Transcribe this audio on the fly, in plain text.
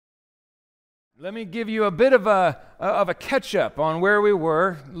Let me give you a bit of a catch-up on where we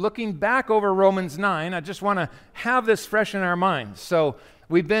were. Looking back over Romans 9, I just want to have this fresh in our minds. So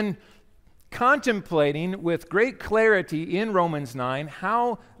we've been contemplating with great clarity in Romans 9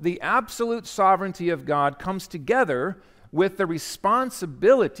 how the absolute sovereignty of God comes together with the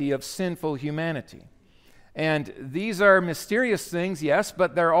responsibility of sinful humanity. And these are mysterious things, yes,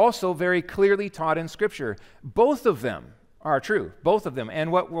 but they're also very clearly taught in Scripture. Both of them are true, both of them.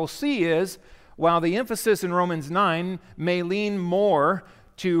 And what we'll see is, while the emphasis in Romans 9 may lean more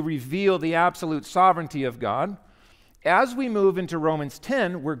to reveal the absolute sovereignty of God, as we move into Romans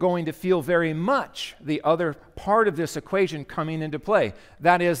 10, we're going to feel very much the other part of this equation coming into play.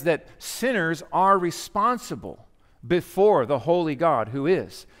 That is that sinners are responsible before the holy God who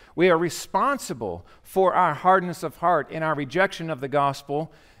is. We are responsible for our hardness of heart and our rejection of the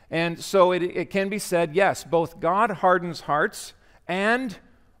gospel. And so it can be said, yes, both God hardens hearts and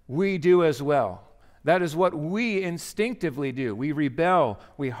we do as well. That is what we instinctively do. We rebel,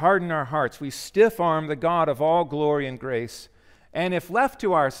 we harden our hearts, we stiff-arm the God of all glory and grace. And if left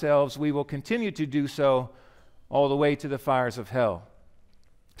to ourselves, we will continue to do so all the way to the fires of hell.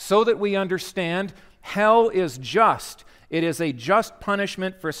 So that we understand, hell is just. It is a just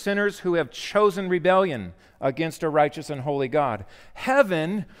punishment for sinners who have chosen rebellion against a righteous and holy God.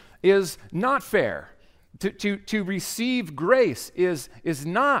 Heaven is not fair. To receive grace is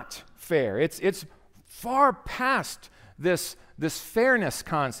not fair. It's far past this fairness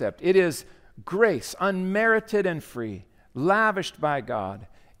concept. It is grace, unmerited and free, lavished by God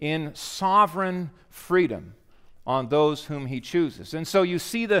in sovereign freedom on those whom He chooses. And so you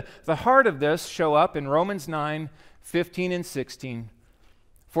see the heart of this show up in Romans 9, 15 and 16.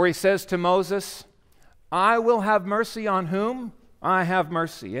 For He says to Moses, I will have mercy on whom I have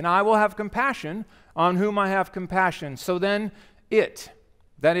mercy, and I will have compassion on whom I have compassion. So then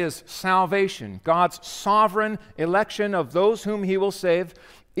that is salvation, God's sovereign election of those whom He will save,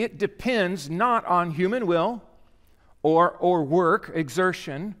 it depends not on human will or work,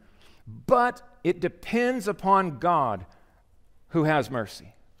 exertion, but it depends upon God who has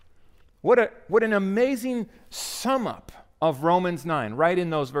mercy. What an amazing sum up of Romans 9, right in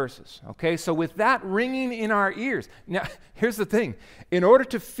those verses. Okay, so with that ringing in our ears. Now, here's the thing. In order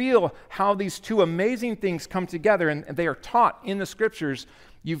to feel how these two amazing things come together, and they are taught in the Scriptures,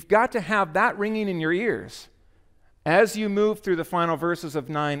 you've got to have that ringing in your ears as you move through the final verses of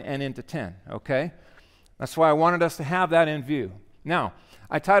 9 and into 10, okay? That's why I wanted us to have that in view. Now,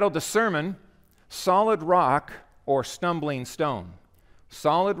 I titled the sermon, Solid Rock or Stumbling Stone.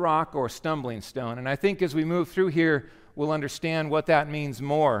 Solid rock or stumbling stone. And I think as we move through here, we'll understand what that means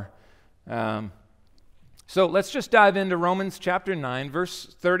more. So let's just dive into Romans chapter 9,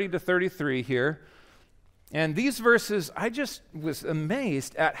 verse 30 to 33 here. And these verses, I just was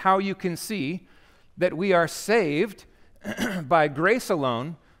amazed at how you can see that we are saved by grace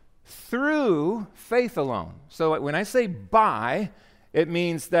alone, through faith alone. So when I say by, it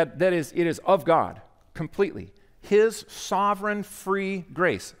means that it is of God completely. His sovereign free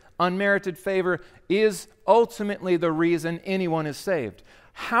grace, unmerited favor, is ultimately the reason anyone is saved.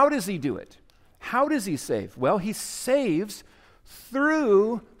 How does He do it? How does He save? Well, He saves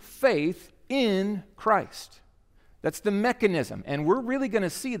through faith in Christ. That's the mechanism, and we're really going to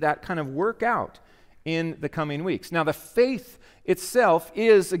see that kind of work out in the coming weeks. Now, the faith itself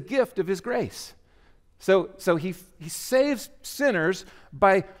is a gift of His grace. So he saves sinners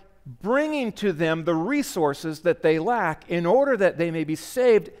by bringing to them the resources that they lack in order that they may be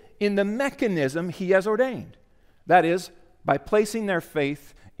saved in the mechanism He has ordained. That is, by placing their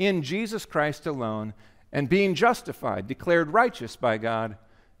faith in Jesus Christ alone and being justified, declared righteous by God,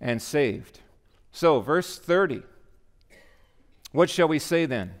 and saved. So, verse 30. What shall we say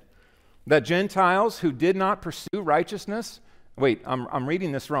then? That Gentiles who did not pursue righteousness... Wait, I'm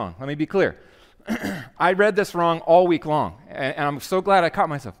reading this wrong. Let me be clear. I read this wrong all week long, and I'm so glad I caught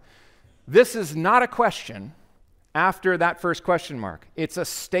myself. This is not a question after that first question mark. It's a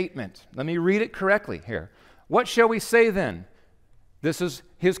statement. Let me read it correctly here. What shall we say then? This is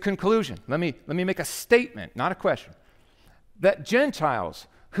his conclusion. Let me make a statement, not a question. That Gentiles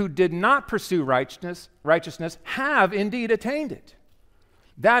who did not pursue righteousness have indeed attained it.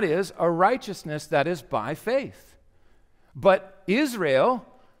 That is a righteousness that is by faith. But Israel,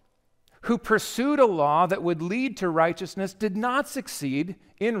 who pursued a law that would lead to righteousness, did not succeed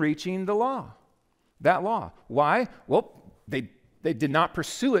in reaching the law. That law. Why? Well, they did not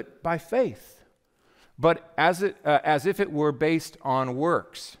pursue it by faith, but as if it were based on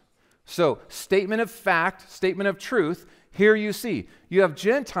works. So, statement of fact, statement of truth. Here you see, you have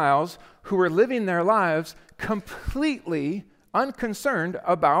Gentiles who are living their lives completely unconcerned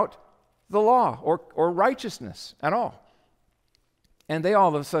about the law or righteousness at all. And they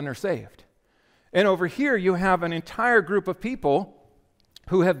all of a sudden are saved. And over here you have an entire group of people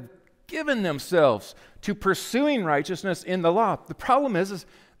who have given themselves to pursuing righteousness in the law. The problem is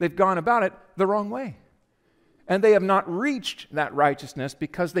they've gone about it the wrong way. And they have not reached that righteousness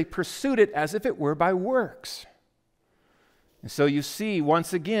because they pursued it as if it were by works. And so you see,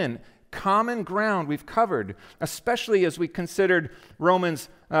 once again, common ground we've covered, especially as we considered Romans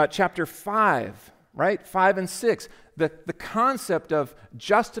chapter 5, right? 5 and 6. The concept of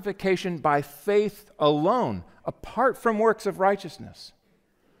justification by faith alone, apart from works of righteousness.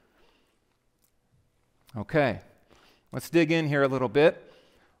 Okay, let's dig in here a little bit.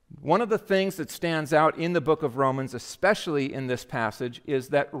 One of the things that stands out in the book of Romans, especially in this passage, is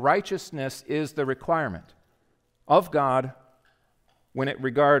that righteousness is the requirement of God when it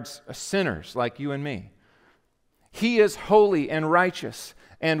regards sinners like you and me. He is holy and righteous,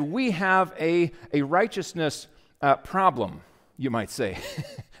 and we have a righteousness problem, you might say,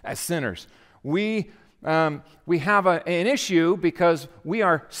 as sinners. We have an issue because we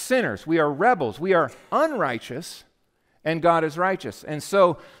are sinners, we are rebels, we are unrighteous, and God is righteous. And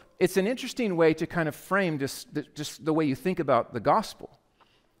so it's an interesting way to kind of frame just the way you think about the gospel.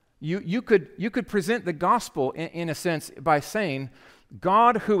 You could present the gospel in a sense by saying,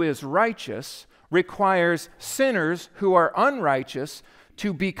 God who is righteous requires sinners who are unrighteous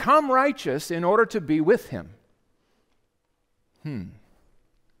to become righteous in order to be with him.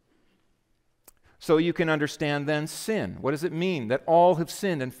 So you can understand then sin. What does it mean that all have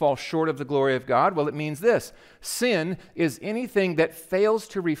sinned and fall short of the glory of God? Well, it means this. Sin is anything that fails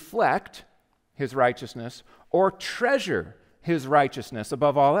to reflect his righteousness or treasure his righteousness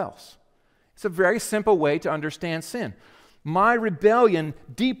above all else. It's a very simple way to understand sin. My rebellion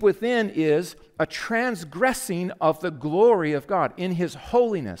deep within is a transgressing of the glory of God in his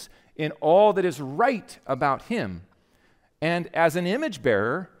holiness, in all that is right about him. And as an image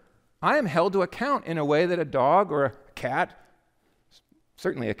bearer, I am held to account in a way that a dog or a cat,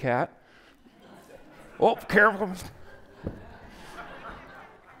 certainly a cat, oh, careful.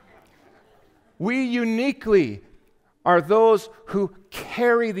 We uniquely are those who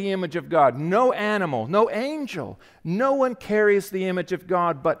carry the image of God. No animal, no angel, no one carries the image of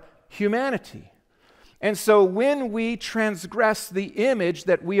God but humanity. And so when we transgress the image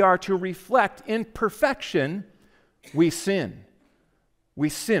that we are to reflect in perfection, we sin. We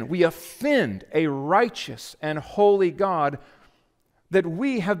sin. We offend a righteous and holy God that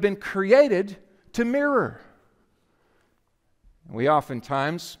we have been created to mirror. We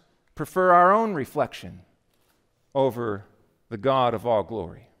oftentimes prefer our own reflection over the God of all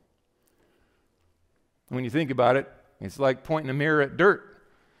glory. When you think about it, it's like pointing a mirror at dirt.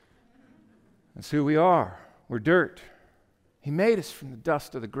 That's who we are. We're dirt. He made us from the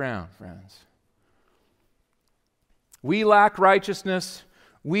dust of the ground, friends. We lack righteousness.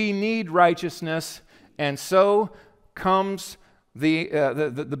 We need righteousness. And so comes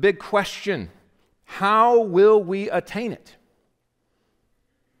the big question. How will we attain it?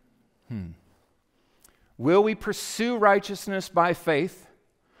 Will we pursue righteousness by faith,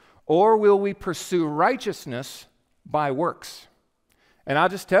 or will we pursue righteousness by works? And I'll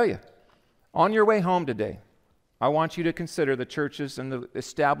just tell you, on your way home today, I want you to consider the churches and the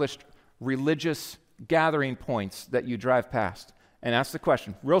established religious gathering points that you drive past and ask the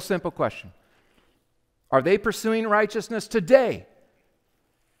question, real simple question. Are they pursuing righteousness today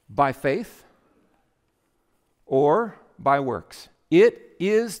by faith or by works? It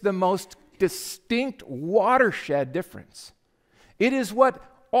is the most distinct watershed difference. It is what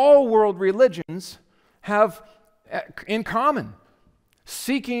all world religions have in common,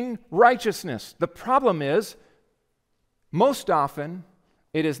 seeking righteousness. The problem is, most often,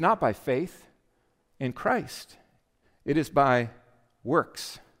 it is not by faith in Christ. It is by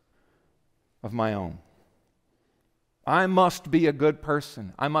works of my own. I must be a good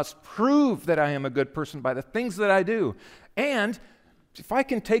person. I must prove that I am a good person by the things that I do. And if I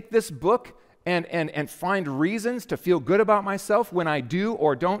can take this book and find reasons to feel good about myself when I do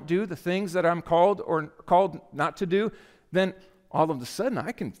or don't do the things that I'm called not to do, then all of a sudden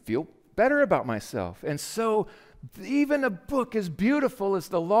I can feel better about myself. And so even a book as beautiful as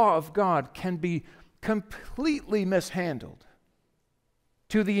the law of God can be completely mishandled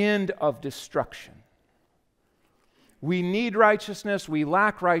to the end of destruction. We need righteousness. We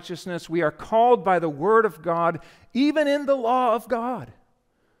lack righteousness. We are called by the Word of God, even in the law of God.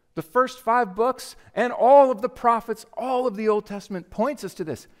 The first 5 books and all of the prophets, all of the Old Testament points us to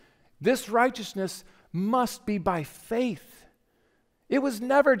this. This righteousness must be by faith. It was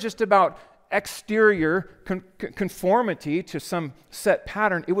never just about exterior conformity to some set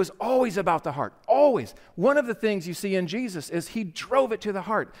pattern. It was always about the heart, always. One of the things you see in Jesus is he drove it to the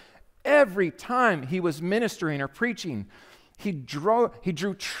heart. Every time he was ministering or preaching, he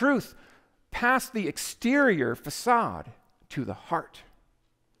drew truth past the exterior facade to the heart.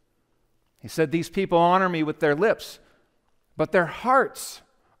 He said, "These people honor me with their lips, but their hearts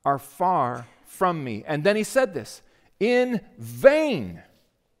are far from me." And then he said this, "In vain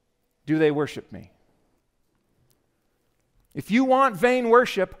do they worship me." If you want vain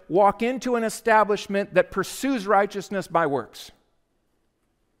worship, walk into an establishment that pursues righteousness by works.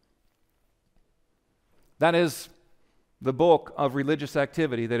 That is the bulk of religious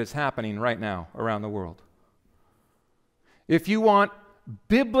activity that is happening right now around the world. If you want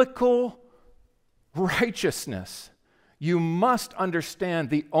biblical righteousness, you must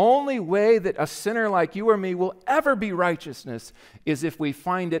understand the only way that a sinner like you or me will ever be righteousness is if we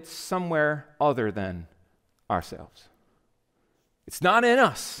find it somewhere other than ourselves. It's not in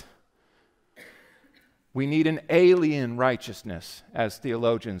us. We need an alien righteousness, as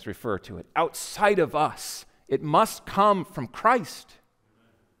theologians refer to it, outside of us. It must come from Christ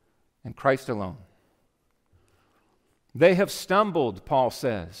and Christ alone. They have stumbled, Paul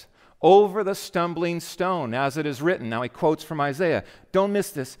says, over the stumbling stone, as it is written. Now he quotes from Isaiah. Don't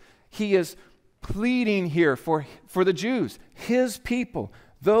miss this. He is pleading here for the Jews, his people,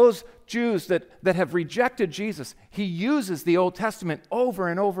 those Jews that have rejected Jesus. He uses the Old Testament over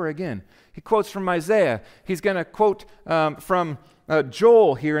and over again. He quotes from Isaiah. He's going to quote from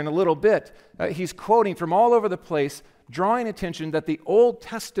Joel here in a little bit. He's quoting from all over the place, drawing attention that the Old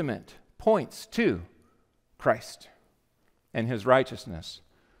Testament points to Christ and his righteousness.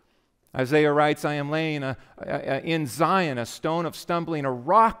 Isaiah writes, "I am laying in Zion a stone of stumbling, a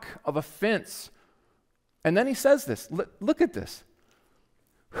rock of offense." And then he says this. Look at this.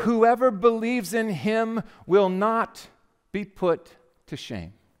 "Whoever believes in him will not be put to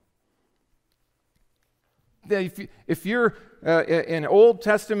shame." If you're an Old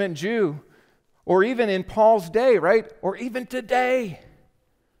Testament Jew, or even in Paul's day, right, or even today,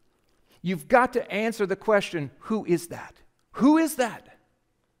 you've got to answer the question, who is that? Who is that?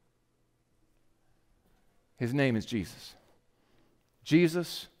 His name is Jesus.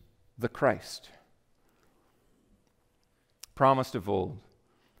 Jesus the Christ. Promised of old.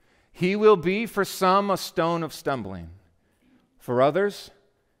 He will be for some a stone of stumbling. For others,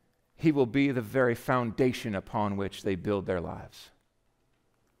 he will be the very foundation upon which they build their lives.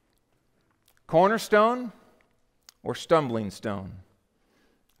 Cornerstone or stumbling stone?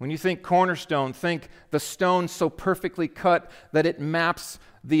 When you think cornerstone, think the stone so perfectly cut that it maps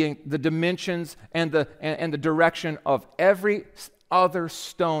the dimensions and the direction of every other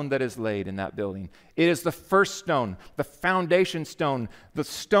stone that is laid in that building. It is the first stone, the foundation stone, the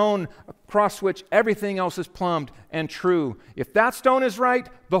stone across which everything else is plumbed and true. If that stone is right,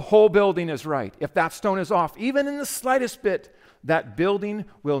 the whole building is right. If that stone is off, even in the slightest bit, that building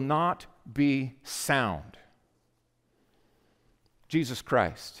will not be sound. Jesus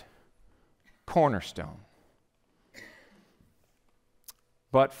Christ, cornerstone.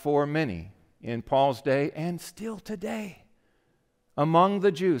 But for many in Paul's day and still today, among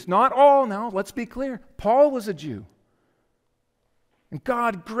the Jews, not all now, let's be clear, Paul was a Jew. And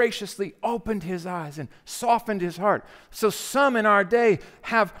God graciously opened his eyes and softened his heart. So some in our day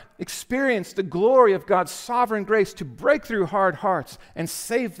have experienced the glory of God's sovereign grace to break through hard hearts and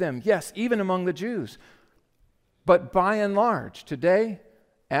save them, yes, even among the Jews. But by and large, today,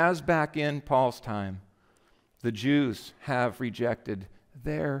 as back in Paul's time, the Jews have rejected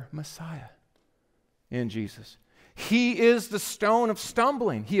their Messiah in Jesus. He is the stone of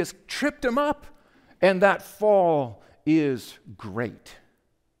stumbling. He has tripped them up, and that fall is great.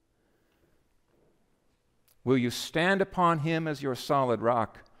 Will you stand upon him as your solid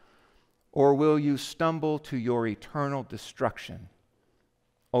rock, or will you stumble to your eternal destruction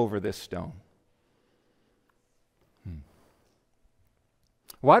over this stone?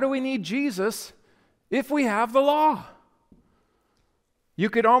 Why do we need Jesus if we have the law? You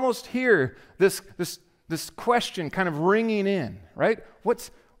could almost hear this question kind of ringing in, right?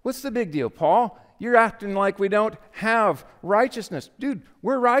 What's the big deal, Paul? You're acting like we don't have righteousness. Dude,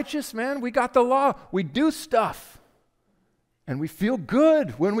 we're righteous, man. We got the law. We do stuff. And we feel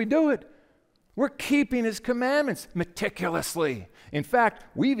good when we do it. We're keeping his commandments meticulously. In fact,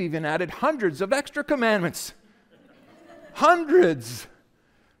 we've even added hundreds of extra commandments. Hundreds.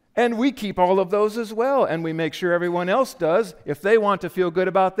 And we keep all of those as well. And we make sure everyone else does if they want to feel good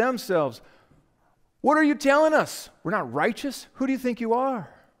about themselves. What are you telling us? We're not righteous? Who do you think you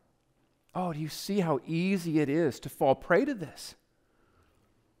are? Oh, do you see how easy it is to fall prey to this?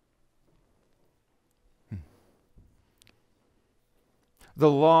 The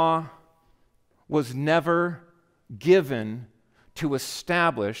law was never given to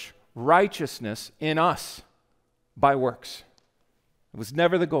establish righteousness in us by works. It was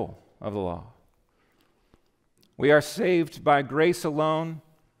never the goal of the law. We are saved by grace alone,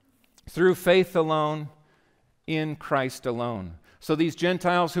 through faith alone, in Christ alone. So these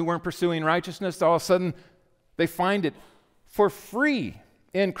Gentiles who weren't pursuing righteousness, all of a sudden, they find it for free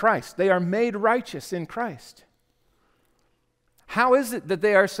in Christ. They are made righteous in Christ. How is it that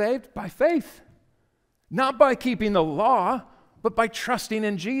they are saved? By faith. Not by keeping the law, but by trusting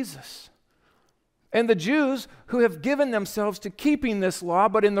in Jesus. And the Jews who have given themselves to keeping this law,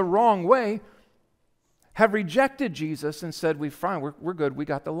 but in the wrong way, have rejected Jesus and said, we're good, we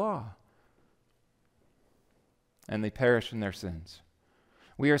got the law. And they perish in their sins.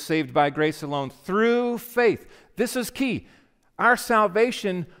 We are saved by grace alone through faith. This is key. Our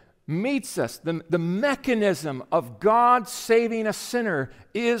salvation meets us. The mechanism of God saving a sinner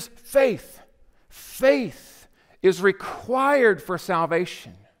is faith. Faith is required for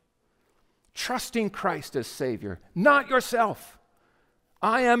salvation. Trusting Christ as Savior, not yourself.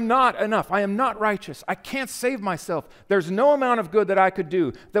 I am not enough. I am not righteous. I can't save myself. There's no amount of good that I could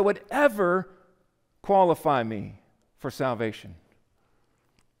do that would ever qualify me for salvation.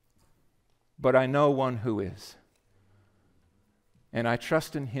 But I know one who is. And I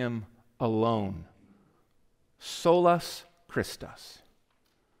trust in him alone. Solas Christus.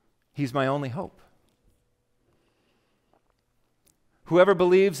 He's my only hope. Whoever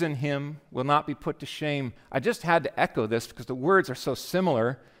believes in him will not be put to shame. I just had to echo this because the words are so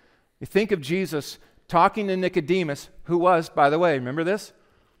similar. You think of Jesus talking to Nicodemus, who was, by the way, remember this?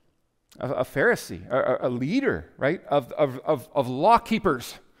 A Pharisee, a leader, right, of law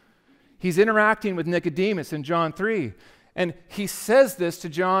keepers. He's interacting with Nicodemus in John 3. And he says this to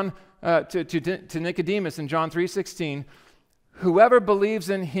to Nicodemus in John 3:16, whoever believes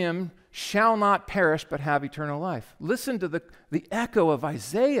in him shall not perish but have eternal life. Listen to the echo of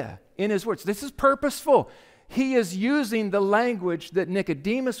Isaiah in his words. This is purposeful. He is using the language that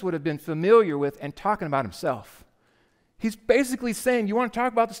Nicodemus would have been familiar with and talking about himself. He's basically saying, you want to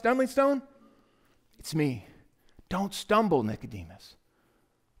talk about the stumbling stone? It's me. Don't stumble, Nicodemus.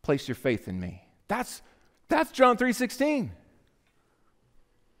 Place your faith in me. That's John 3:16.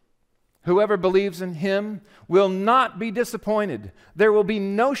 Whoever believes in him will not be disappointed. There will be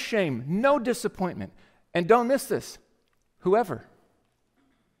no shame, no disappointment. And don't miss this. Whoever.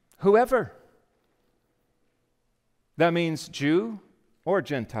 That means Jew or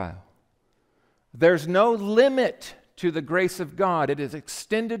Gentile. There's no limit to the grace of God. It is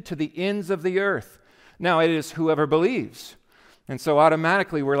extended to the ends of the earth. Now, it is whoever believes. And so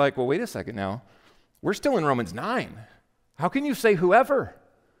automatically we're like, well, wait a second now. We're still in Romans 9. How can you say whoever?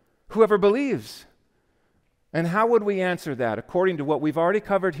 Whoever believes. And how would we answer that according to what we've already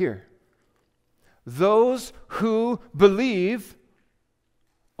covered here? Those who believe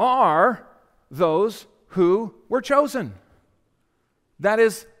are those who were chosen. That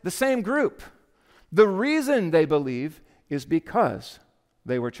is the same group. The reason they believe is because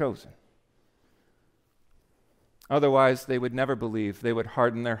they were chosen. Otherwise, they would never believe. They would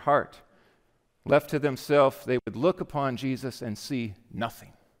harden their heart. Left to themselves, they would look upon Jesus and see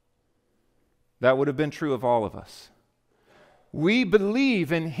nothing. That would have been true of all of us. We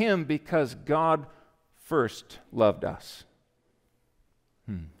believe in him because God first loved us.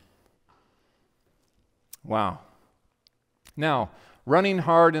 Wow. Now, running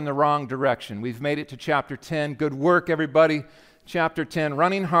hard in the wrong direction. We've made it to chapter 10. Good work, everybody. Chapter 10,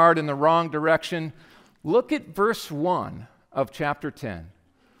 running hard in the wrong direction. Look at verse 1 of chapter 10.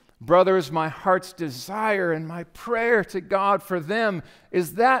 Brothers, my heart's desire and my prayer to God for them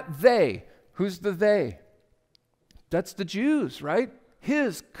is that they, who's the they? That's the Jews, right?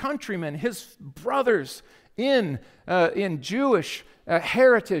 His countrymen, his brothers in Jewish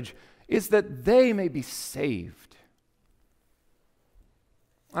heritage, is that they may be saved.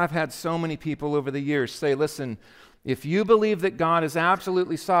 I've had so many people over the years say, listen, if you believe that God is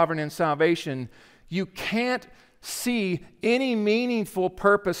absolutely sovereign in salvation, you can't see any meaningful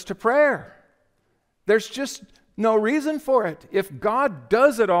purpose to prayer. There's just no reason for it. If God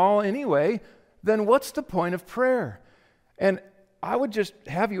does it all anyway, then what's the point of prayer? And I would just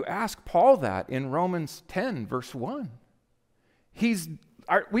have you ask Paul that in Romans 10, verse 1.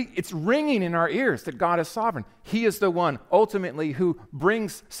 It's ringing in our ears that God is sovereign. He is the one ultimately who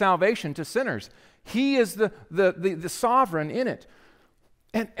brings salvation to sinners. He is the sovereign in it.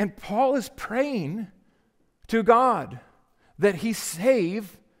 And Paul is praying to God that he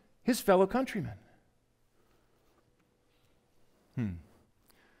save his fellow countrymen.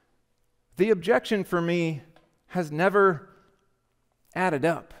 The objection for me has never added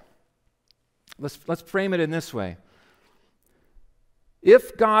up. Let's frame it in this way.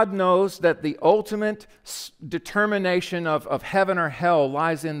 If God knows that the ultimate determination of heaven or hell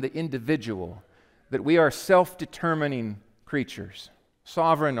lies in the individual, that we are self-determining creatures,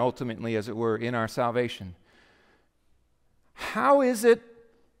 sovereign ultimately, as it were, in our salvation, how is it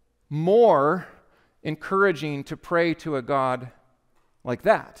more encouraging to pray to a God like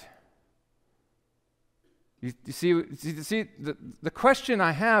that? You see, the question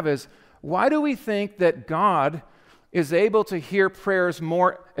I have is, why do we think that God is able to hear prayers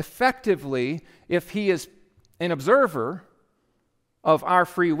more effectively if he is an observer of our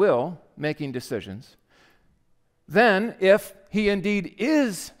free will making decisions than if he indeed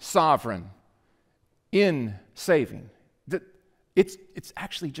is sovereign in saving? It's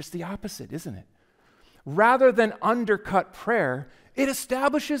actually just the opposite, isn't it? Rather than undercut prayer, it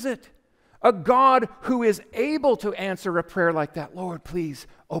establishes it. A God who is able to answer a prayer like that, Lord, please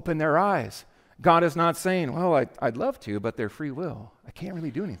open their eyes. God is not saying, well, I'd love to, but they're free will. I can't really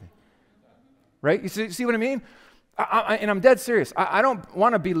do anything. Right? You see what I mean? And I'm dead serious. I don't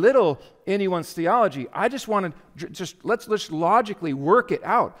want to belittle anyone's theology. I just want to let's logically work it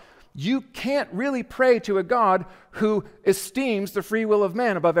out. You can't really pray to a God who esteems the free will of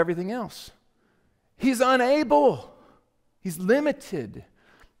man above everything else. He's unable. He's limited.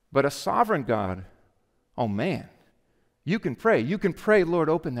 But a sovereign God, oh man, you can pray. You can pray, Lord,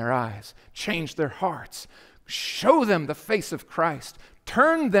 open their eyes, change their hearts, show them the face of Christ,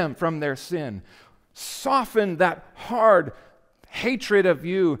 turn them from their sin, soften that hard hatred of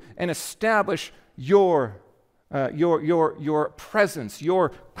you, and establish your presence, your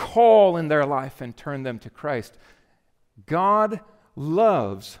call in their life, and turn them to Christ. God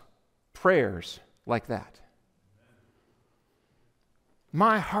loves prayers like that.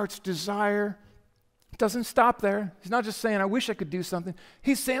 My heart's desire doesn't stop there. He's not just saying, I wish I could do something.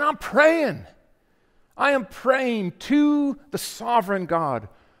 He's saying, I'm praying. I am praying to the sovereign God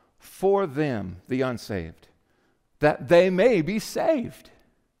for them, the unsaved, that they may be saved.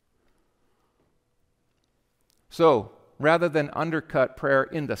 So, rather than undercut prayer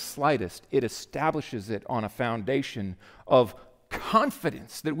in the slightest, it establishes it on a foundation of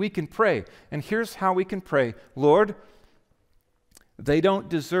confidence that we can pray. And here's how we can pray. Lord, they don't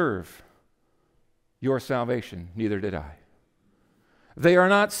deserve your salvation, neither did I. They are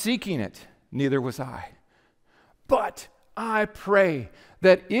not seeking it, neither was I. But I pray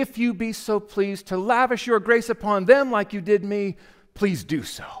that if you be so pleased to lavish your grace upon them like you did me, please do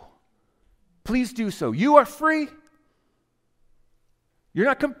so. Please do so. You are free. You're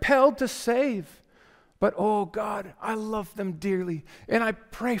not compelled to save. But, oh God, I love them dearly, and I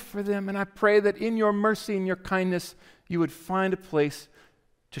pray for them, and I pray that in your mercy and your kindness, you would find a place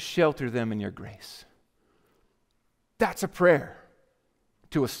to shelter them in your grace. That's a prayer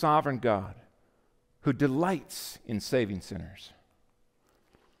to a sovereign God who delights in saving sinners.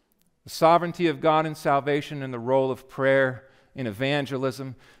 The sovereignty of God in salvation and the role of prayer in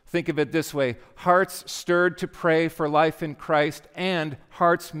evangelism. Think of it this way: hearts stirred to pray for life in Christ and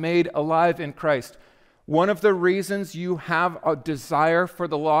hearts made alive in Christ. One of the reasons you have a desire for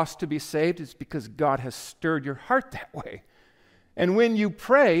the lost to be saved is because God has stirred your heart that way. And when you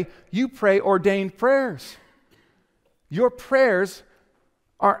pray ordained prayers. Your prayers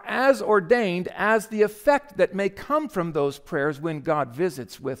are as ordained as the effect that may come from those prayers when God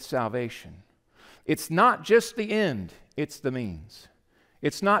visits with salvation. It's not just the end, it's the means.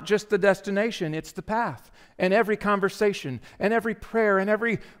 It's not just the destination, it's the path. And every conversation, and every prayer, and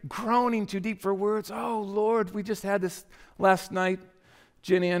every groaning too deep for words. Oh, Lord, we just had this last night,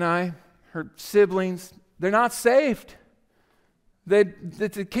 Jenny and I, her siblings, they're not saved. They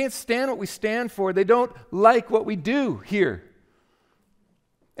can't stand what we stand for. They don't like what we do here.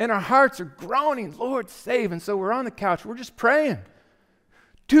 And our hearts are groaning, Lord, save. And so we're on the couch, we're just praying.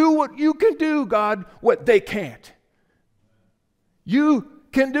 Do what you can do, God, what they can't. You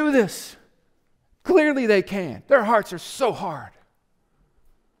can do this. Clearly they can't. Their hearts are so hard.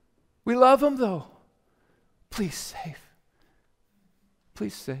 We love them, though. Please save.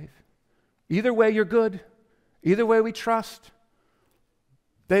 Please save. Either way, you're good. Either way, we trust.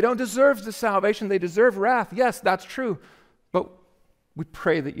 They don't deserve the salvation. They deserve wrath. Yes, that's true. But we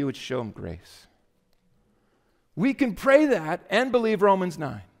pray that you would show them grace. We can pray that and believe Romans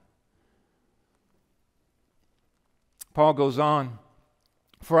 9. Paul goes on,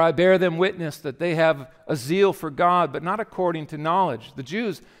 for I bear them witness that they have a zeal for God, but not according to knowledge. The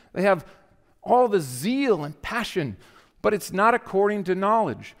Jews, they have all the zeal and passion, but it's not according to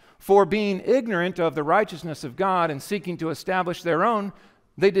knowledge. For being ignorant of the righteousness of God and seeking to establish their own,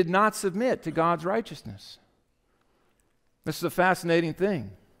 they did not submit to God's righteousness. This is a fascinating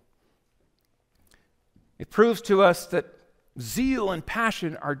thing. It proves to us that zeal and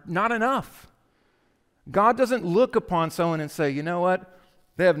passion are not enough. God doesn't look upon someone and say, you know what?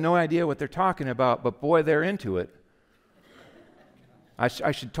 They have no idea what they're talking about, but boy, they're into it. I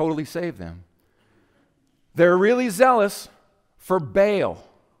should totally save them. They're really zealous for Baal.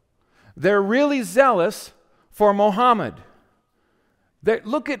 They're really zealous for Muhammad.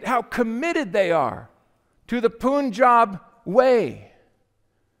 Look at how committed they are to the Punjab way.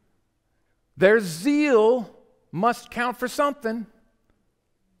 Their zeal must count for something.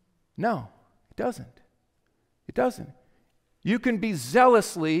 No, it doesn't. It doesn't. You can be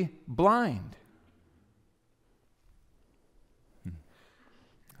zealously blind.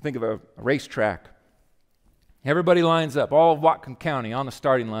 Think of a racetrack. Everybody lines up, all of Whatcom County on the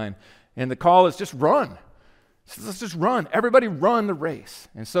starting line, and the call is just run. Let's just run. Everybody run the race.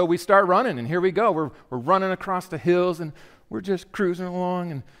 And so we start running, and here we go. We're running across the hills, and we're just cruising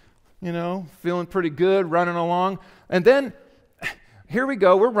along and, feeling pretty good, running along. And then here we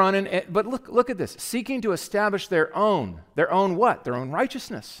go. We're running, but look at this. Seeking to establish their own what? Their own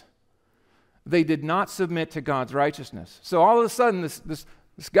righteousness. They did not submit to God's righteousness. So all of a sudden, this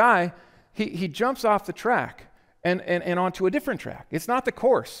guy, he jumps off the track and onto a different track. It's not the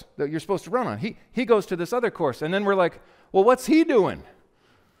course that you're supposed to run on. He goes to this other course, and then we're like, well, what's he doing?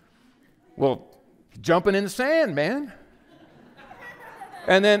 Well, jumping in the sand, man.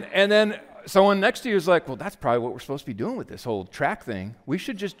 And then someone next to you is like, well, that's probably what we're supposed to be doing with this whole track thing. We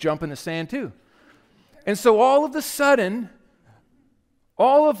should just jump in the sand too. And so all of a sudden,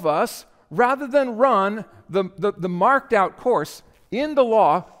 all of us, rather than run the marked out course in the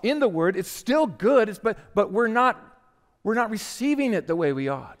law, in the word, it's still good, but we're not receiving it the way we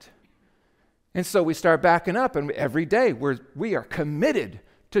ought. And so we start backing up, and every day we are committed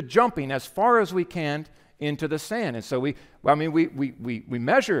to jumping as far as we can into the sand. And so we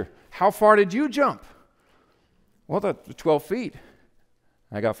measure, how far did you jump? Well, the 12 feet.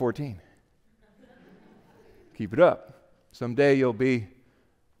 I got 14. Keep it up. Someday you'll be,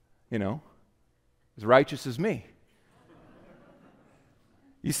 as righteous as me.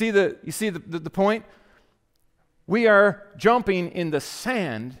 You see the point? We are jumping in the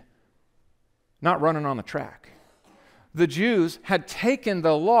sand, not running on the track. The Jews had taken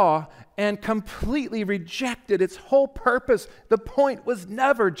the law and completely rejected its whole purpose. The point was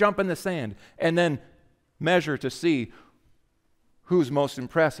never jump in the sand and then measure to see who's most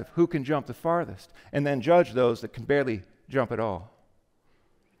impressive, who can jump the farthest, and then judge those that can barely jump at all.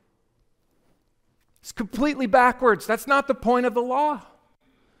 It's completely backwards. That's not the point of the law.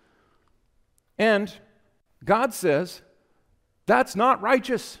 And God says, that's not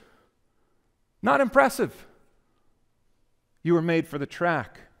righteous, not impressive. You were made for the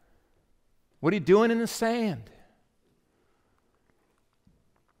track. What are you doing in the sand?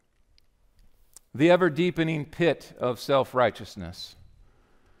 The ever-deepening pit of self-righteousness.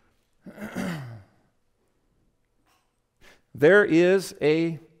 There is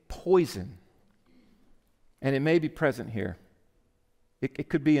a poison, and it may be present here. It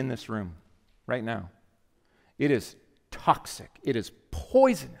could be in this room right now. It is toxic. It is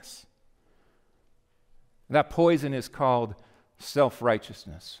poisonous. That poison is called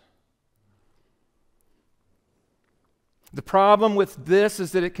self-righteousness. The problem with this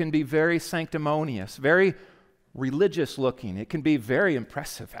is that it can be very sanctimonious, very religious looking. It can be very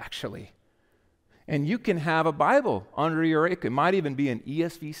impressive, actually. And you can have a Bible under your, it might even be an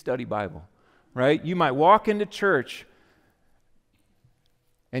ESV study Bible, right? You might walk into church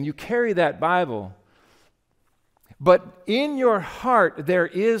and you carry that Bible, but in your heart there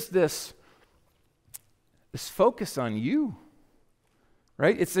is this focus on you,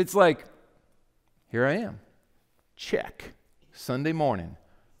 right? It's like, here I am. Check. Sunday morning.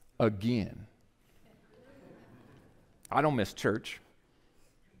 Again. I don't miss church.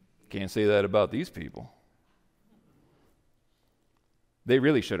 Can't say that about these people. They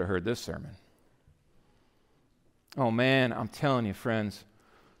really should have heard this sermon. Oh man, I'm telling you, friends,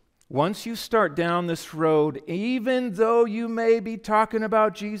 once you start down this road, even though you may be talking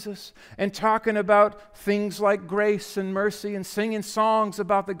about Jesus and talking about things like grace and mercy and singing songs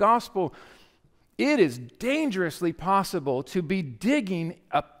about the gospel, it is dangerously possible to be digging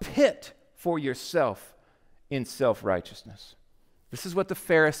a pit for yourself in self-righteousness. This is what the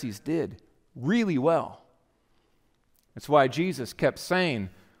Pharisees did really well. That's why Jesus kept saying,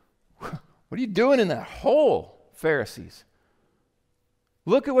 what are you doing in that hole, Pharisees?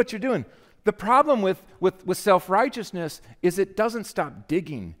 Look at what you're doing. The problem with self-righteousness is it doesn't stop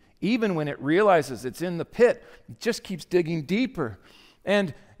digging. Even when it realizes it's in the pit, it just keeps digging deeper.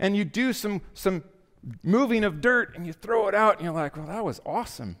 And you do some moving of dirt, and you throw it out, and you're like, well, that was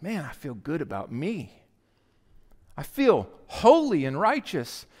awesome. Man, I feel good about me. I feel holy and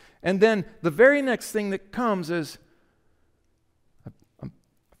righteous. And then the very next thing that comes is, I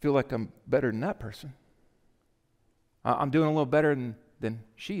feel like I'm better than that person. I'm doing a little better than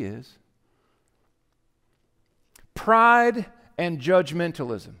she is. Pride and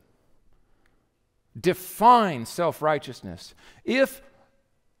judgmentalism define self-righteousness. If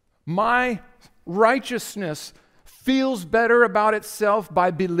my righteousness feels better about itself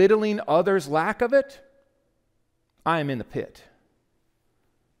by belittling others' lack of it, I am in the pit.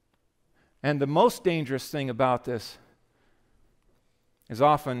 And the most dangerous thing about this is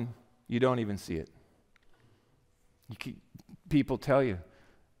often you don't even see it. People tell you,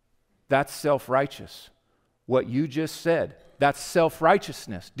 that's self-righteous. What you just said, that's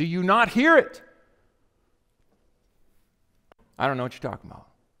self-righteousness. Do you not hear it? I don't know what you're talking about.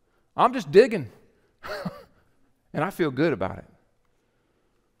 I'm just digging. And I feel good about it.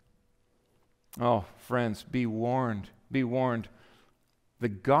 Oh, friends, be warned. Be warned. The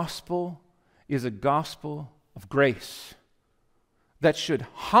gospel is a gospel of grace that should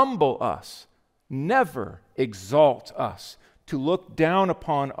humble us, never exalt us, to look down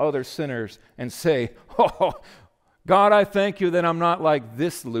upon other sinners and say, oh, God, I thank you that I'm not like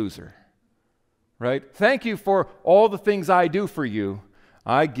this loser. Right? Thank you for all the things I do for you.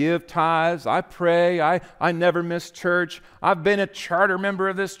 I give tithes, I pray, I never miss church. I've been a charter member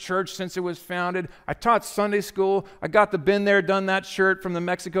of this church since it was founded. I taught Sunday school. I got the been there, done that shirt from the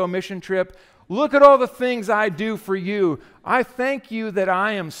Mexico mission trip. Look at all the things I do for you. I thank you that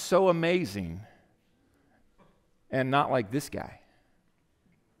I am so amazing and not like this guy.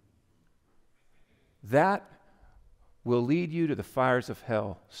 That will lead you to the fires of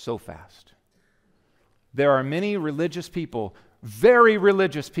hell so fast. There are many religious people, very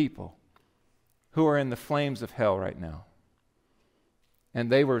religious people, who are in the flames of hell right now. And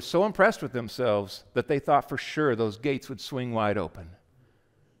they were so impressed with themselves that they thought for sure those gates would swing wide open.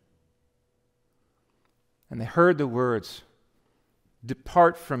 And they heard the words,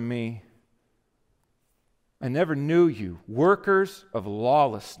 "Depart from me. I never knew you, workers of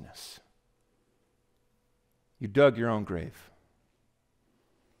lawlessness." You dug your own grave.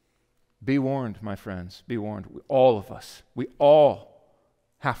 Be warned, my friends, be warned. All of us, we all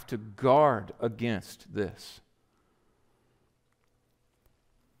have to guard against this.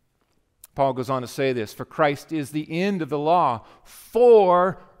 Paul goes on to say this, "For Christ is the end of the law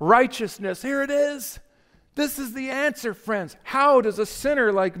for righteousness." Here it is. This is the answer, friends. How does a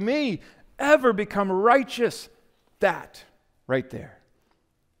sinner like me ever become righteous? That right there.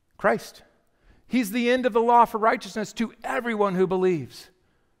 Christ. He's the end of the law for righteousness to everyone who believes.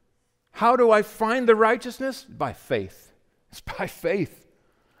 How do I find the righteousness? By faith. It's by faith.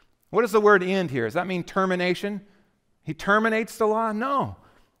 What does the word end here? Does that mean termination? He terminates the law? No.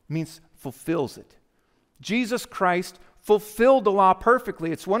 It means fulfills it. Jesus Christ fulfilled the law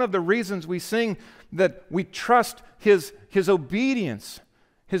perfectly. It's one of the reasons we sing that we trust His obedience,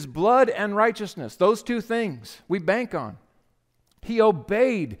 His blood and righteousness. Those two things we bank on. He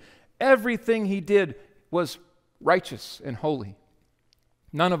obeyed. Everything He did was righteous and holy.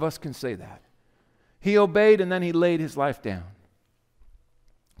 None of us can say that. He obeyed and then He laid His life down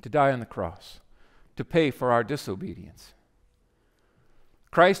to die on the cross, to pay for our disobedience.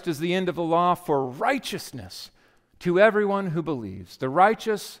 Christ is the end of the law for righteousness to everyone who believes. The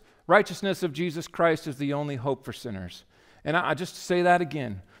righteousness of Jesus Christ is the only hope for sinners. And I just say that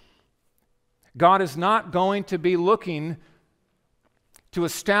again. God is not going to be looking to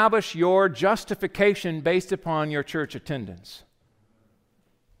establish your justification based upon your church attendance.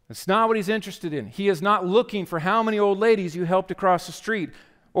 It's not what He's interested in. He is not looking for how many old ladies you helped across the street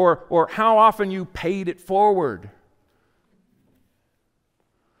or how often you paid it forward.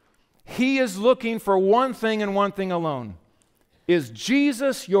 He is looking for one thing and one thing alone. Is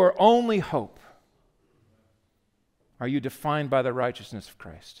Jesus your only hope? Are you defined by the righteousness of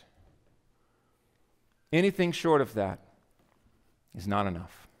Christ? Anything short of that is not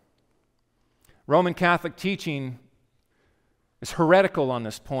enough. Roman Catholic teaching is heretical on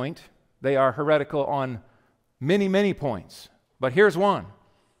this point. They are heretical on many, many points. But here's one.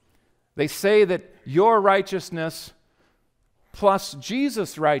 They say that your righteousness plus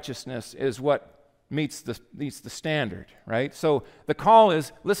Jesus' righteousness is what meets the standard, right? So the call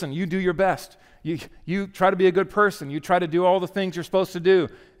is, listen, you do your best. You try to be a good person. You try to do all the things you're supposed to do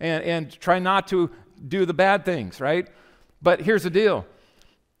and try not to do the bad things, right? But here's the deal.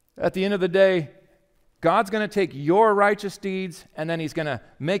 At the end of the day, God's going to take your righteous deeds and then He's going to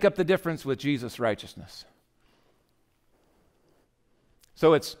make up the difference with Jesus' righteousness.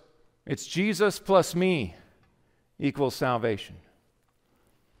 So it's It's Jesus plus me equals salvation.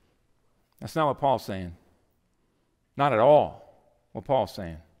 That's not what Paul's saying. Not at all what Paul's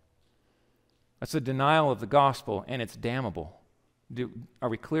saying. That's a denial of the gospel, and it's damnable. Are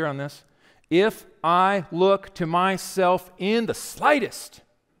we clear on this? If I look to myself in the slightest,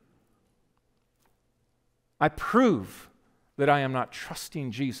 I prove that I am not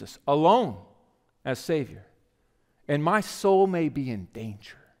trusting Jesus alone as Savior, and my soul may be in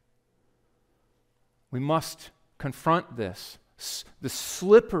danger. We must confront this. The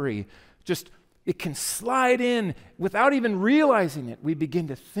slippery, it can slide in without even realizing it. We begin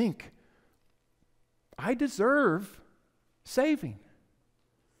to think, I deserve saving.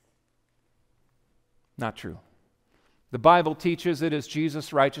 Not true. The Bible teaches it is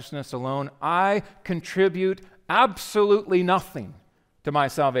Jesus' righteousness alone. I contribute absolutely nothing to my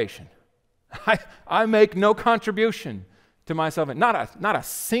salvation. I make no contribution to my salvation. Not a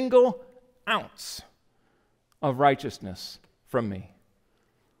single ounce of righteousness from me.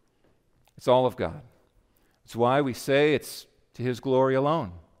 It's all of God. It's why we say it's to His glory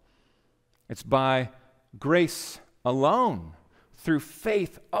alone. It's by grace alone, through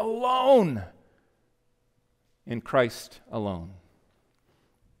faith alone, in Christ alone.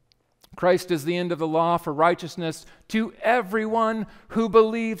 Christ is the end of the law for righteousness to everyone who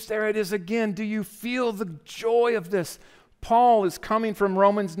believes. There it is again. Do you feel the joy of this? Paul is coming from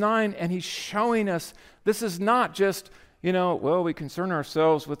Romans 9, and he's showing us this is not just, we concern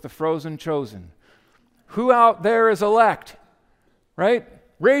ourselves with the frozen chosen. Who out there is elect? Right?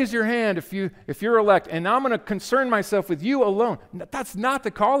 Raise your hand if you're elect, and I'm going to concern myself with you alone. That's not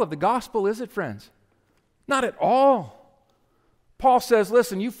the call of the gospel, is it, friends? Not at all. Paul says,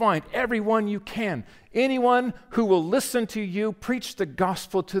 listen, you find everyone you can. Anyone who will listen to you, preach the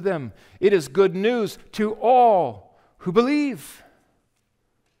gospel to them. It is good news to all who believe.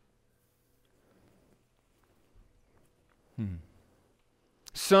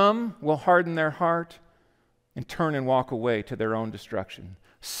 Some will harden their heart and turn and walk away to their own destruction.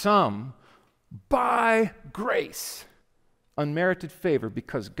 Some, by grace, unmerited favor,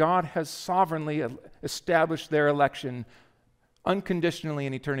 because God has sovereignly established their election unconditionally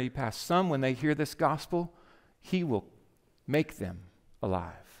in eternity past. Some, when they hear this gospel, He will make them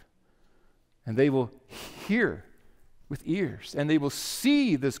alive. And they will hear with ears, and they will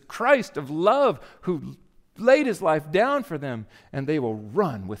see this Christ of love who laid His life down for them, and they will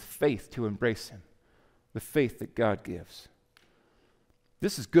run with faith to embrace Him, the faith that God gives.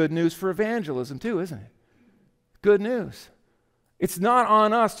 This is good news for evangelism too, isn't it? Good news. It's not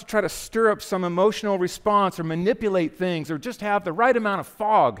on us to try to stir up some emotional response or manipulate things or just have the right amount of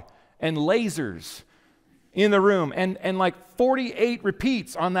fog and lasers in the room and like 48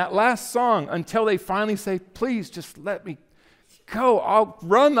 repeats on that last song until they finally say, please just let me go. I'll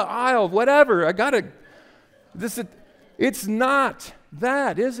run the aisle, whatever. It's not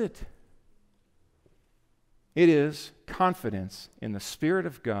that, is it? It is confidence in the Spirit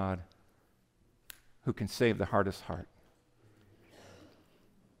of God who can save the hardest heart.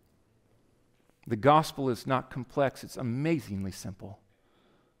 The gospel is not complex, it's amazingly simple.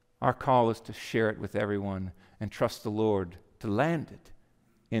 Our call is to share it with everyone and trust the Lord to land it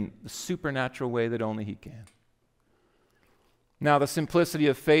in the supernatural way that only He can. Now, the simplicity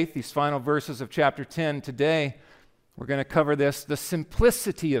of faith, these final verses of chapter 10 today, we're going to cover this, the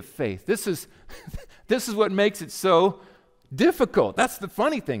simplicity of faith. This is what makes it so difficult. That's the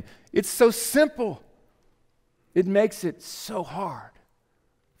funny thing. It's so simple. It makes it so hard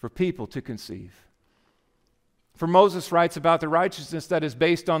for people to conceive. For Moses writes about the righteousness that is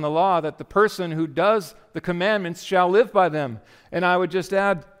based on the law, that the person who does the commandments shall live by them. And I would just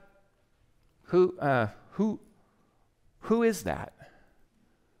add, who is that?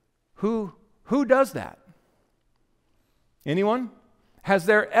 Who does that? Anyone? Has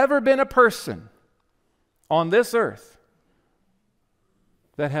there ever been a person on this earth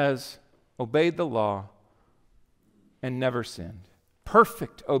that has obeyed the law and never sinned?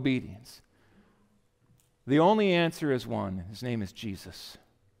 Perfect obedience. The only answer is one. His name is Jesus.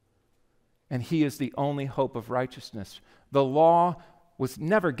 And He is the only hope of righteousness. The law was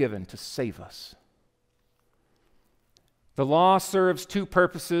never given to save us. The law serves two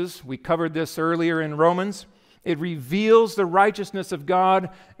purposes. We covered this earlier in Romans. It reveals the righteousness of God,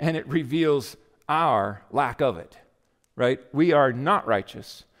 and it reveals our lack of it, right? We are not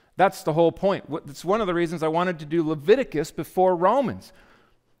righteous. That's the whole point. It's one of the reasons I wanted to do Leviticus before Romans.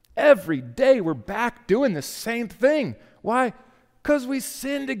 Every day we're back doing the same thing. Why? Because we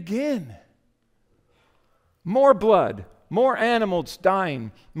sinned again. More blood, more animals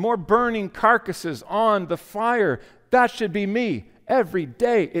dying, more burning carcasses on the fire. That should be me every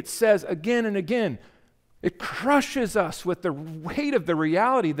day. It says again and again, it crushes us with the weight of the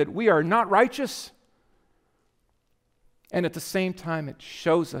reality that we are not righteous. And at the same time, it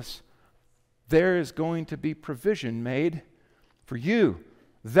shows us there is going to be provision made for you.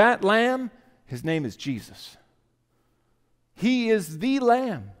 That Lamb, his name is Jesus. He is the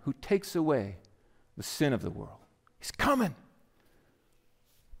Lamb who takes away the sin of the world. He's coming.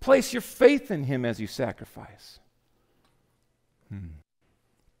 Place your faith in him as you sacrifice.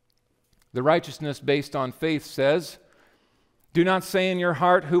 The righteousness based on faith says, do not say in your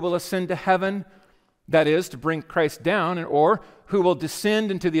heart, who will ascend to heaven? That is, to bring Christ down, or who will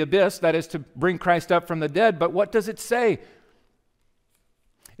descend into the abyss? That is, to bring Christ up from the dead. But what does it say?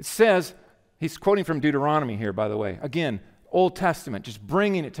 It says, he's quoting from Deuteronomy here, by the way. Again, Old Testament, just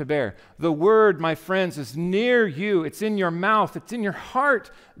bringing it to bear. The word, my friends, is near you. It's in your mouth. It's in your heart.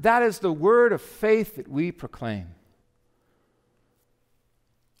 That is the word of faith that we proclaim.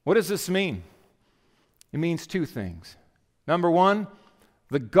 What does this mean? It means two things. Number one,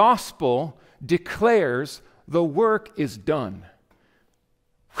 the gospel declares the work is done.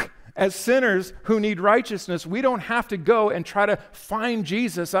 As sinners who need righteousness, we don't have to go and try to find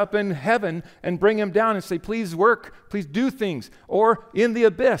Jesus up in heaven and bring him down and say, please work, please do things, or in the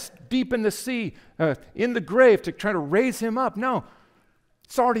abyss, deep in the sea, in the grave to try to raise him up. No,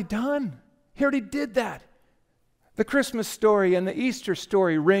 it's already done. He already did that. The Christmas story and the Easter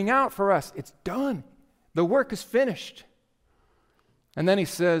story ring out for us. It's done. The work is finished. And then he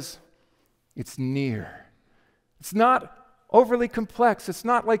says, it's near. It's not overly complex. It's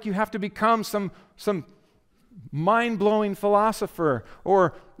not like you have to become some mind-blowing philosopher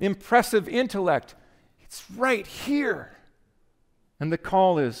or impressive intellect. It's right here. And the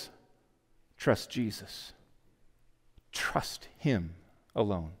call is, trust Jesus. Trust him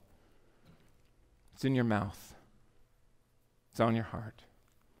alone. It's in your mouth. It's on your heart.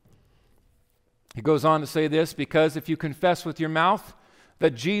 He goes on to say this, because if you confess with your mouth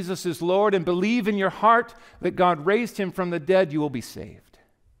that Jesus is Lord and believe in your heart that God raised him from the dead, you will be saved.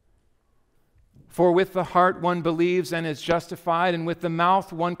 For with the heart one believes and is justified, and with the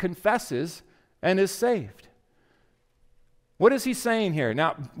mouth one confesses and is saved. What is he saying here?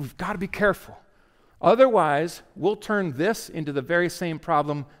 Now, we've got to be careful. Otherwise, we'll turn this into the very same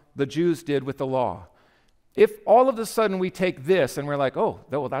problem the Jews did with the law. If all of a sudden we take this and we're like, oh,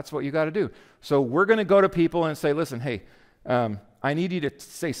 well, that's what you got to do. So we're going to go to people and say, listen, hey, I need you to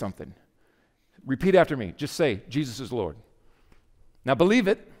say something. Repeat after me. Just say, Jesus is Lord. Now believe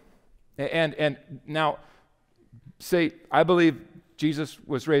it. And now say, I believe Jesus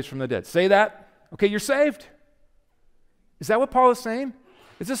was raised from the dead. Say that. Okay, you're saved. Is that what Paul is saying?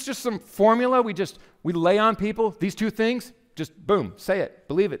 Is this just some formula we lay on people? These two things? Just boom, say it.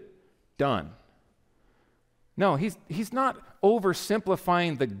 Believe it. Done. No, he's not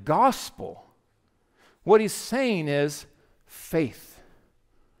oversimplifying the gospel. What he's saying is faith.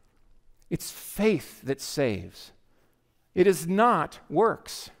 It's faith that saves. It is not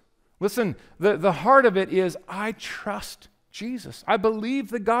works. Listen, the heart of it is, I trust Jesus. I believe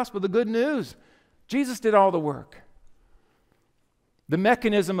the gospel, the good news. Jesus did all the work. The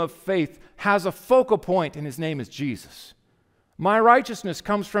mechanism of faith has a focal point, and his name is Jesus. My righteousness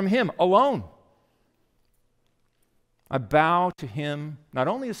comes from him alone. I bow to him not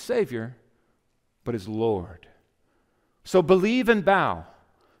only as Savior, but as Lord. So believe and bow.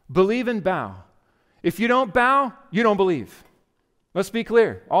 Believe and bow. If you don't bow, you don't believe. Let's be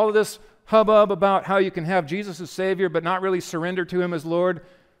clear. All of this hubbub about how you can have Jesus as Savior but not really surrender to him as Lord,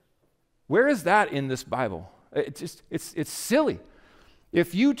 where is that in this Bible? It's silly.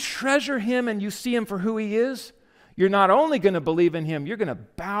 If you treasure him and you see him for who he is, you're not only going to believe in him, you're going to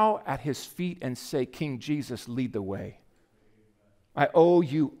bow at his feet and say, King Jesus, lead the way. I owe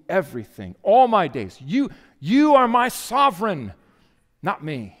you everything, all my days. You are my sovereign, not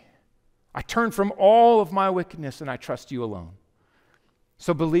me. I turn from all of my wickedness and I trust you alone.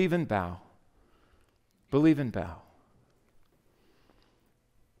 So believe and bow. Believe and bow.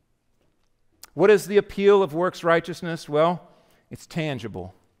 What is the appeal of works righteousness? Well, it's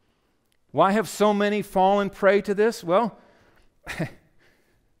tangible. Why have so many fallen prey to this? Well,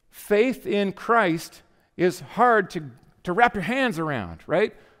 faith in Christ is hard to wrap your hands around,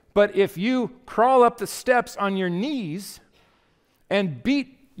 right? But if you crawl up the steps on your knees and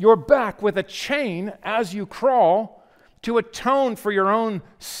beat your back with a chain as you crawl to atone for your own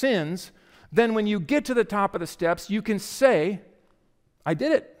sins, then when you get to the top of the steps, you can say, I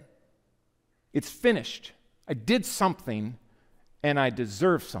did it. It's finished. I did something and I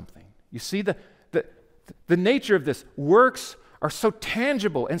deserve something. You see the nature of this. Works are so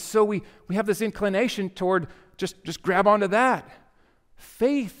tangible, and so we have this inclination toward just grab onto that.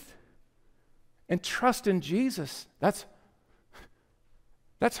 faith and trust in Jesus, that's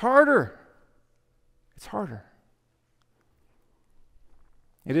harder. It's harder.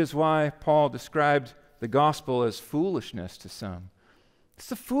 It is why Paul described the gospel as foolishness to some. It's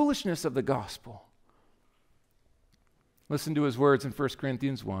the foolishness of the gospel. Listen to his words in 1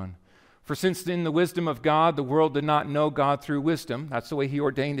 Corinthians 1. For since in the wisdom of God, the world did not know God through wisdom, that's the way he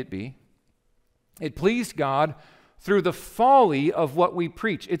ordained it be, it pleased God through the folly of what we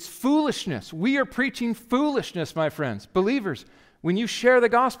preach. It's foolishness. We are preaching foolishness, my friends. Believers, when you share the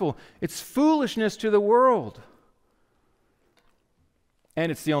gospel, it's foolishness to the world.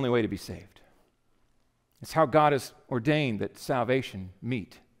 And it's the only way to be saved. It's how God has ordained that salvation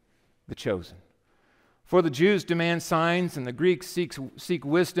meet the chosen. For the Jews demand signs and the Greeks seek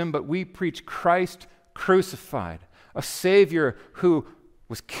wisdom, but we preach Christ crucified, a Savior who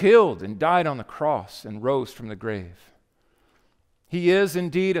was killed and died on the cross and rose from the grave. He is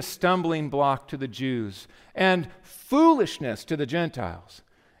indeed a stumbling block to the Jews and foolishness to the Gentiles.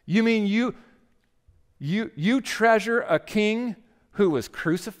 You mean you treasure a king who was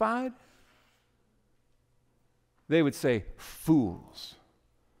crucified? They would say, fools.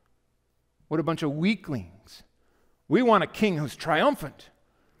 What a bunch of weaklings. We want a king who's triumphant.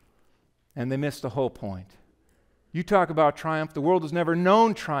 And they missed the whole point. You talk about triumph. The world has never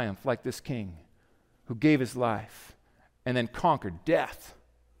known triumph like this king who gave his life and then conquered death.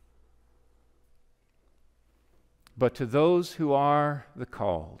 But to those who are the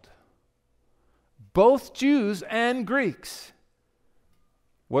called, both Jews and Greeks,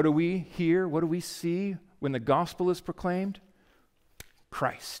 what do we hear? What do we see when the gospel is proclaimed?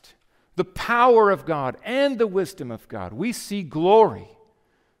 Christ. The power of God and the wisdom of God. We see glory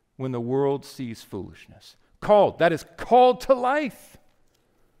when the world sees foolishness. Called, that is called to life.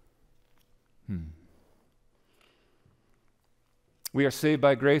 We are saved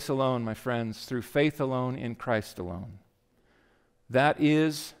by grace alone, my friends, through faith alone, in Christ alone. That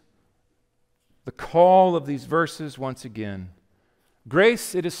is the call of these verses once again.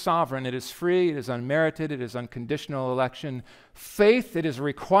 Grace, it is sovereign, it is free, it is unmerited, it is unconditional election. Faith, it is a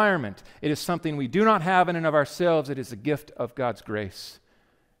requirement. It is something we do not have in and of ourselves. It is a gift of God's grace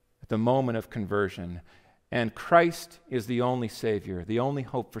at the moment of conversion. And Christ is the only Savior, the only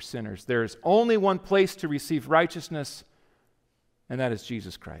hope for sinners. There is only one place to receive righteousness, and that is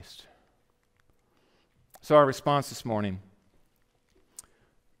Jesus Christ. So our response this morning,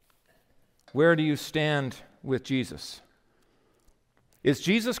 where do you stand with Jesus? Is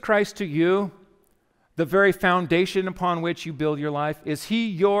Jesus Christ to you the very foundation upon which you build your life? Is he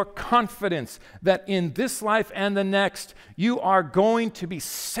your confidence that in this life and the next you are going to be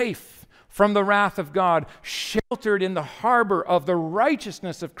safe from the wrath of God, sheltered in the harbor of the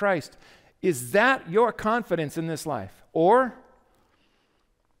righteousness of Christ? Is that your confidence in this life? Or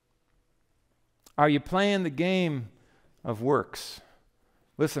are you playing the game of works?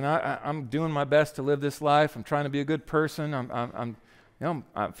 Listen, I'm doing my best to live this life. I'm trying to be a good person. I'm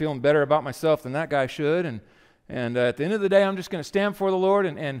feeling better about myself than that guy should. And at the end of the day, I'm just going to stand before the Lord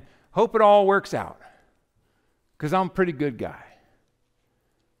and hope it all works out. Because I'm a pretty good guy.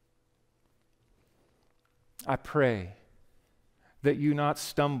 I pray that you not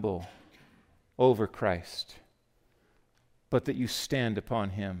stumble over Christ, but that you stand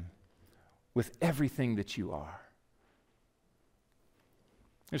upon him with everything that you are.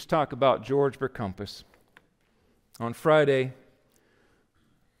 Let's talk about George Bercumpus. On Friday,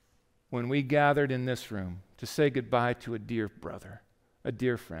 when we gathered in this room to say goodbye to a dear brother, a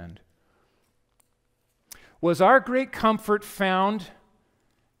dear friend, was our great comfort found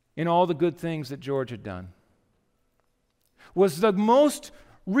in all the good things that George had done? Was the most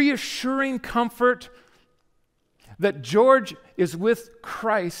reassuring comfort that George is with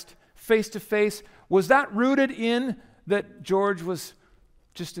Christ face to face, was that rooted in that George was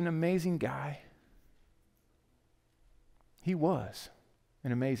just an amazing guy? He was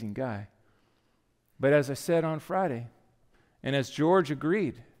an amazing guy. But as I said on Friday, and as George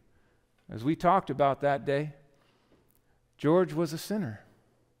agreed, as we talked about that day, George was a sinner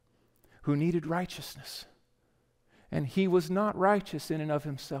who needed righteousness. And he was not righteous in and of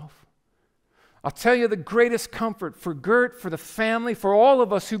himself. I'll tell you the greatest comfort for Gert, for the family, for all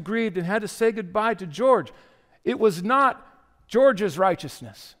of us who grieved and had to say goodbye to George. It was not George's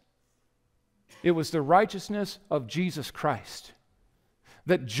righteousness. It was the righteousness of Jesus Christ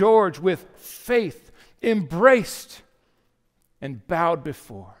that George, with faith, embraced and bowed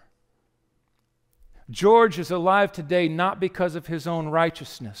before. George is alive today not because of his own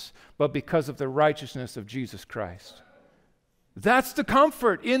righteousness, but because of the righteousness of Jesus Christ. That's the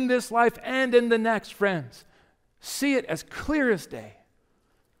comfort in this life and in the next, friends. See it as clear as day.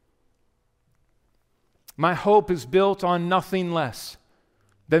 My hope is built on nothing less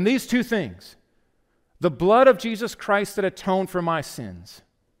than these two things: the blood of Jesus Christ that atoned for my sins,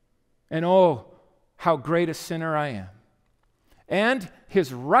 and oh, how great a sinner I am, and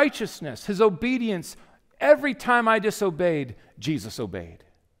his righteousness, his obedience. Every time I disobeyed, Jesus obeyed.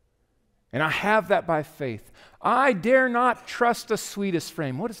 And I have that by faith. I dare not trust the sweetest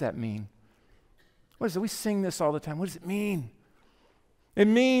frame. What does that mean? What is it? We sing this all the time. What does it mean? It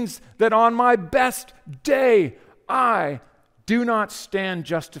means that on my best day, I do not stand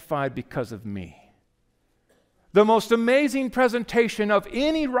justified because of me. The most amazing presentation of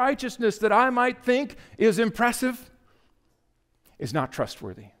any righteousness that I might think is impressive is not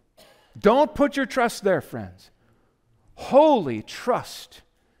trustworthy. Don't put your trust there, friends. Wholly trust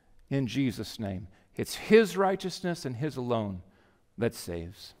in Jesus' name. It's his righteousness and his alone that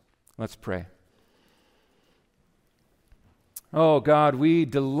saves. Let's pray. Oh God, we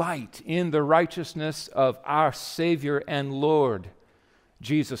delight in the righteousness of our Savior and Lord,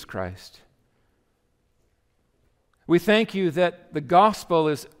 Jesus Christ. We thank you that the gospel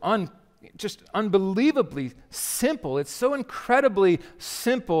is just unbelievably simple. It's so incredibly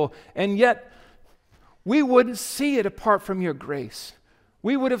simple, and yet we wouldn't see it apart from your grace.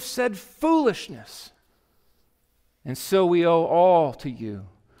 We would have said foolishness. And so we owe all to you.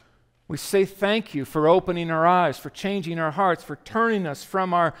 We say thank you for opening our eyes, for changing our hearts, for turning us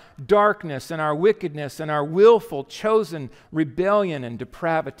from our darkness and our wickedness and our willful, chosen rebellion and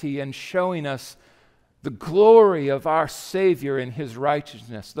depravity, and showing us the glory of our Savior in his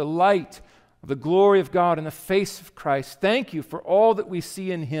righteousness, the light of the glory of God in the face of Christ. Thank you for all that we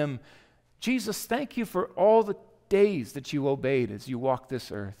see in him. Jesus, thank you for all the days that you obeyed as you walked this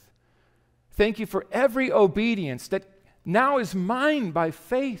earth. Thank you for every obedience that now is mine by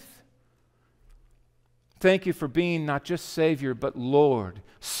faith. Thank you for being not just Savior, but Lord,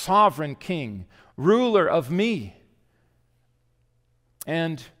 sovereign King, ruler of me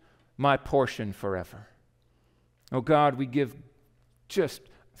and my portion forever. Oh God, we give just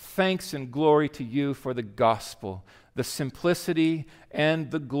thanks and glory to you for the gospel, the simplicity and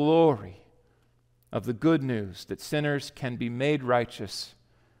the glory of the good news that sinners can be made righteous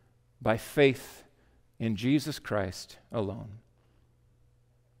by faith in Jesus Christ alone.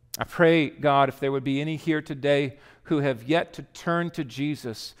 I pray, God, if there would be any here today who have yet to turn to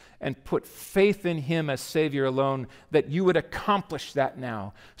Jesus and put faith in him as Savior alone, that you would accomplish that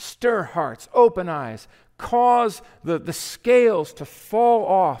now. Stir hearts, open eyes, cause the scales to fall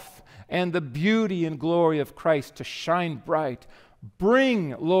off and the beauty and glory of Christ to shine bright.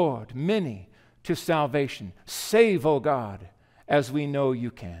 Bring, Lord, many to salvation. Save, O God, as we know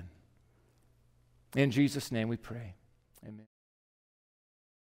you can. In Jesus' name we pray.